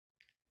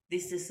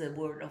This is a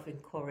word of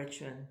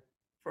encouragement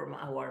from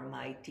our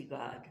mighty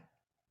God.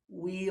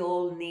 We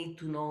all need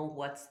to know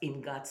what's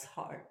in God's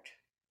heart.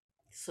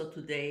 So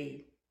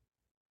today,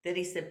 there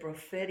is a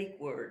prophetic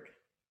word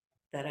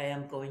that I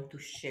am going to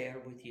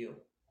share with you.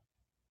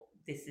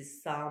 This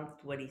is Psalm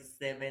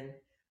 27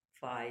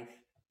 5.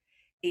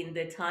 In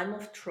the time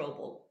of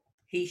trouble,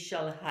 he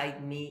shall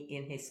hide me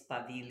in his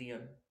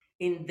pavilion.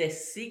 In the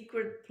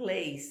secret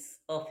place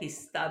of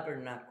his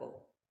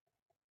tabernacle,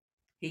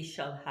 he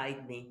shall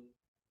hide me,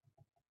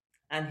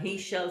 and he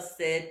shall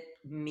set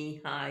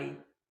me high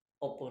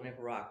upon a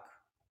rock.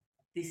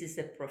 This is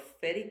a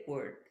prophetic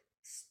word,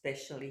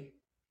 especially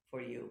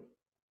for you.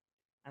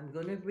 I'm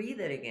going to read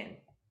it again.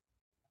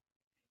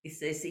 It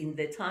says, in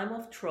the time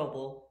of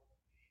trouble,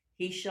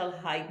 he shall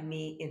hide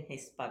me in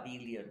his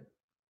pavilion.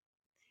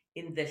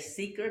 In the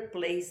secret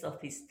place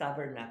of his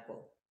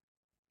tabernacle,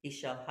 he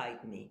shall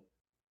hide me,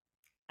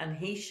 and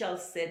he shall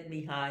set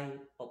me high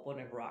upon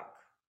a rock.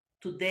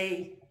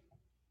 Today,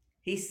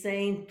 he's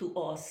saying to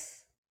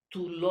us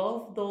to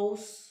love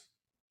those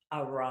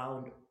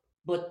around,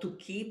 but to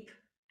keep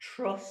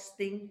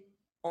trusting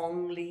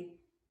only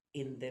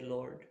in the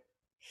Lord.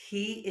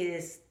 He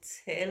is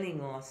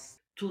telling us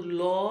to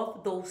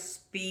love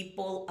those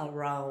people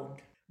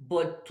around,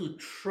 but to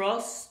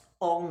trust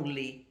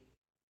only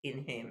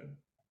in Him.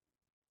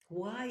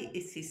 Why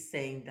is He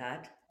saying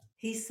that?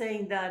 He's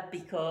saying that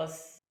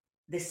because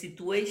the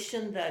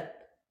situation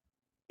that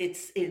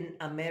it's in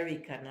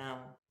America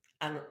now,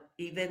 and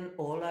even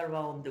all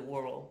around the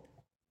world,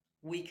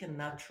 we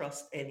cannot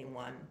trust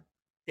anyone.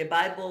 The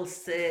Bible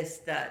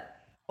says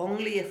that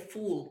only a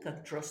fool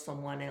can trust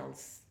someone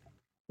else.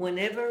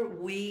 Whenever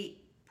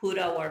we put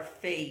our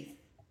faith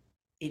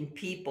in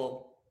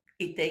people,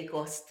 it takes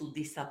us to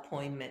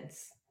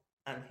disappointments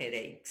and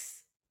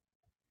headaches.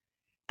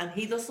 And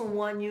He doesn't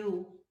want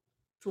you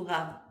to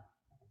have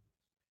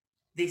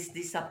these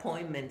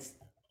disappointments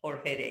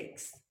or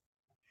headaches.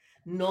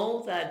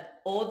 Know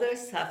that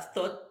others have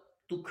thought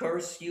to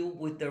curse you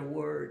with their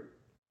word.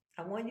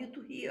 I want you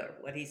to hear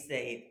what He's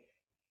saying.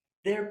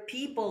 There are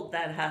people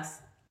that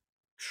has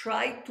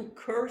tried to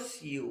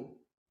curse you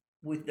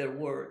with their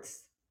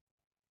words,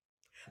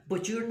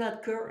 but you're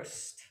not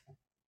cursed.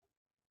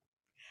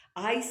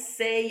 I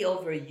say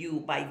over you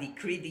by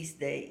decree this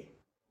day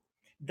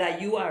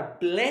that you are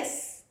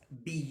blessed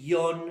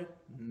beyond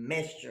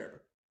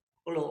measure.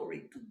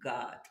 Glory to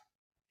God.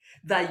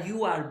 That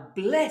you are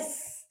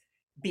blessed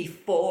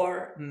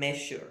before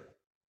measure.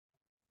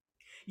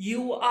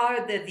 You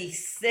are the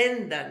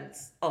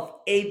descendants of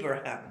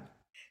Abraham.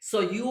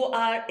 So you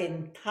are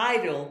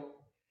entitled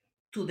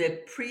to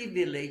the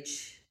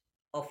privilege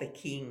of a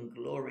king.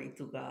 Glory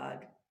to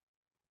God.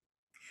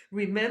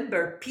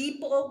 Remember,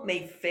 people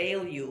may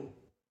fail you,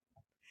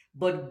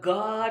 but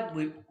God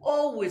will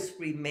always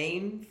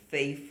remain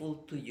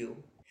faithful to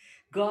you.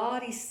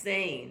 God is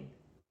saying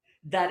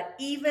that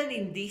even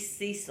in this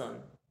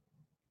season,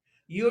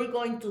 you're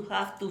going to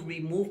have to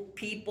remove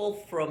people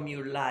from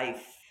your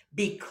life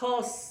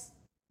because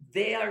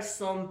there are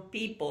some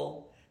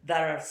people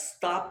that are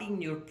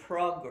stopping your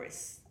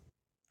progress.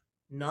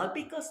 Not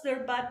because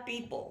they're bad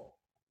people,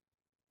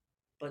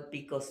 but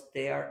because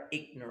they are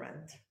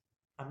ignorant.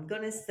 I'm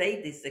going to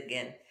say this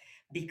again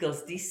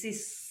because this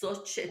is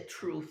such a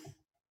truth.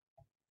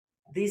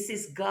 This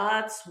is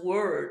God's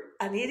word,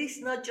 and it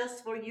is not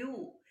just for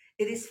you,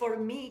 it is for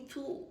me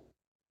too.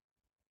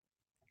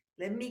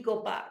 Let me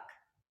go back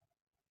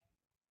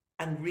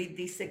and read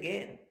this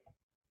again.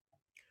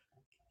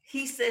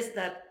 He says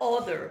that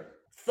other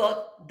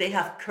thought they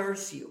have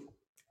cursed you,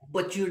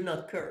 but you're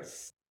not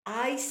cursed.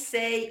 I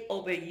say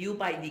over you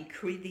by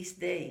decree this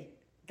day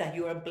that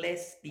you are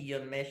blessed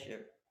beyond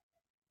measure.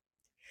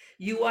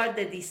 You are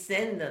the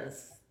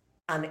descendants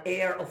and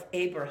heir of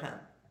Abraham.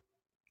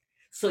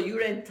 So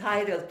you're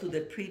entitled to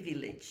the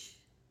privilege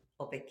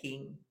of a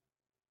king.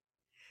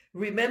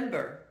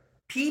 Remember,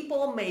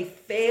 people may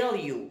fail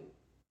you,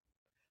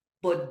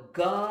 but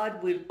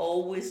God will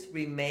always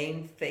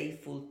remain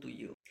faithful to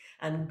you.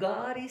 And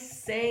God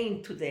is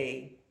saying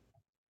today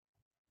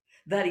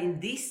that in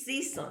this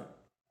season,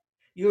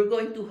 you're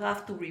going to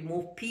have to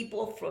remove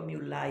people from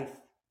your life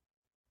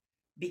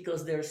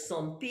because there's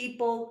some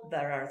people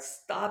that are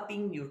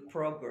stopping your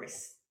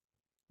progress.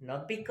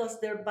 Not because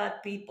they're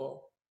bad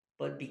people,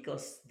 but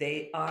because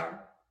they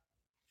are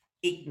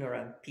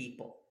ignorant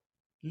people.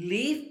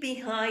 Leave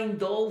behind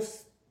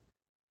those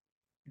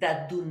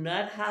that do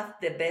not have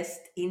the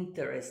best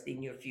interest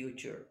in your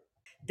future.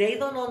 They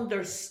don't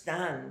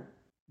understand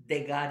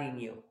the God in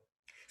you.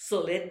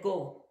 So let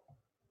go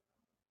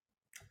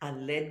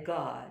and let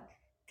God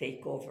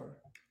take over.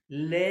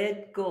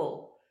 Let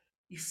go.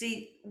 You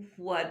see,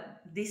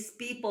 what these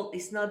people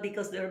is not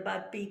because they're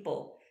bad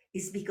people,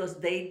 it's because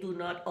they do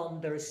not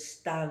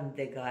understand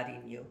the God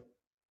in you.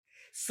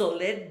 So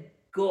let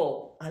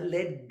go and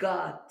let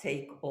God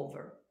take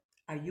over.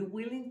 Are you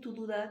willing to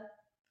do that?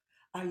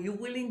 Are you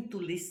willing to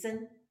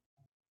listen?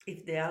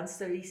 If the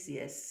answer is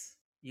yes,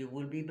 you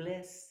will be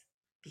blessed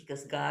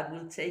because God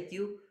will take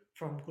you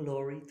from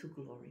glory to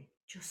glory.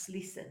 Just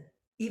listen.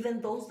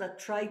 Even those that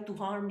try to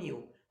harm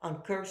you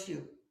and curse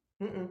you,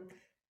 mm-mm,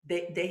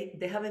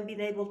 they haven't been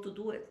able to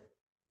do it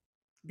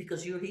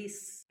because you're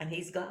His and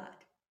He's God.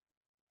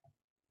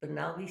 But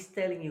now He's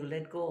telling you,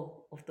 let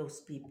go of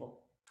those people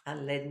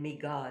and let me,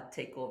 God,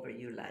 take over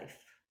your life.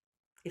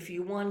 If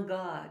you want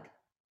God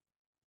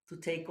to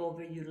take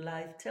over your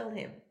life, tell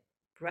Him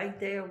right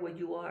there where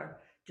you are.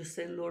 Just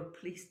say, Lord,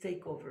 please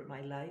take over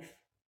my life.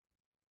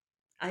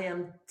 I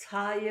am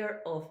tired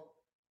of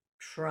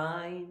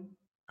trying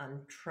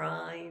and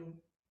trying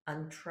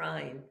and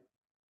trying,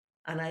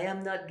 and I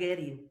am not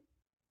getting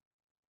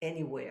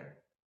anywhere.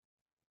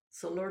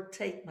 So, Lord,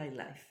 take my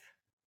life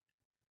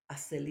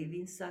as a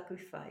living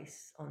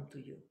sacrifice unto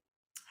you.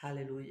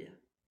 Hallelujah.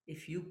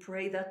 If you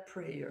pray that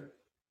prayer,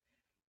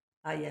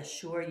 I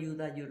assure you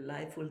that your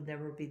life will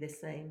never be the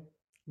same.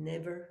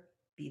 Never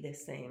be the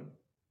same.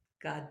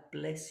 God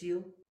bless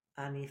you.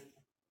 And if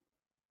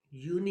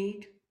you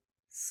need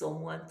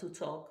someone to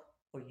talk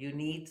or you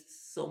need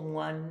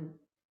someone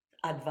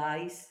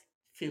advice,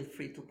 feel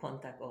free to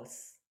contact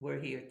us. We're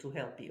here to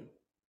help you.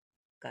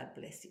 God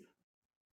bless you.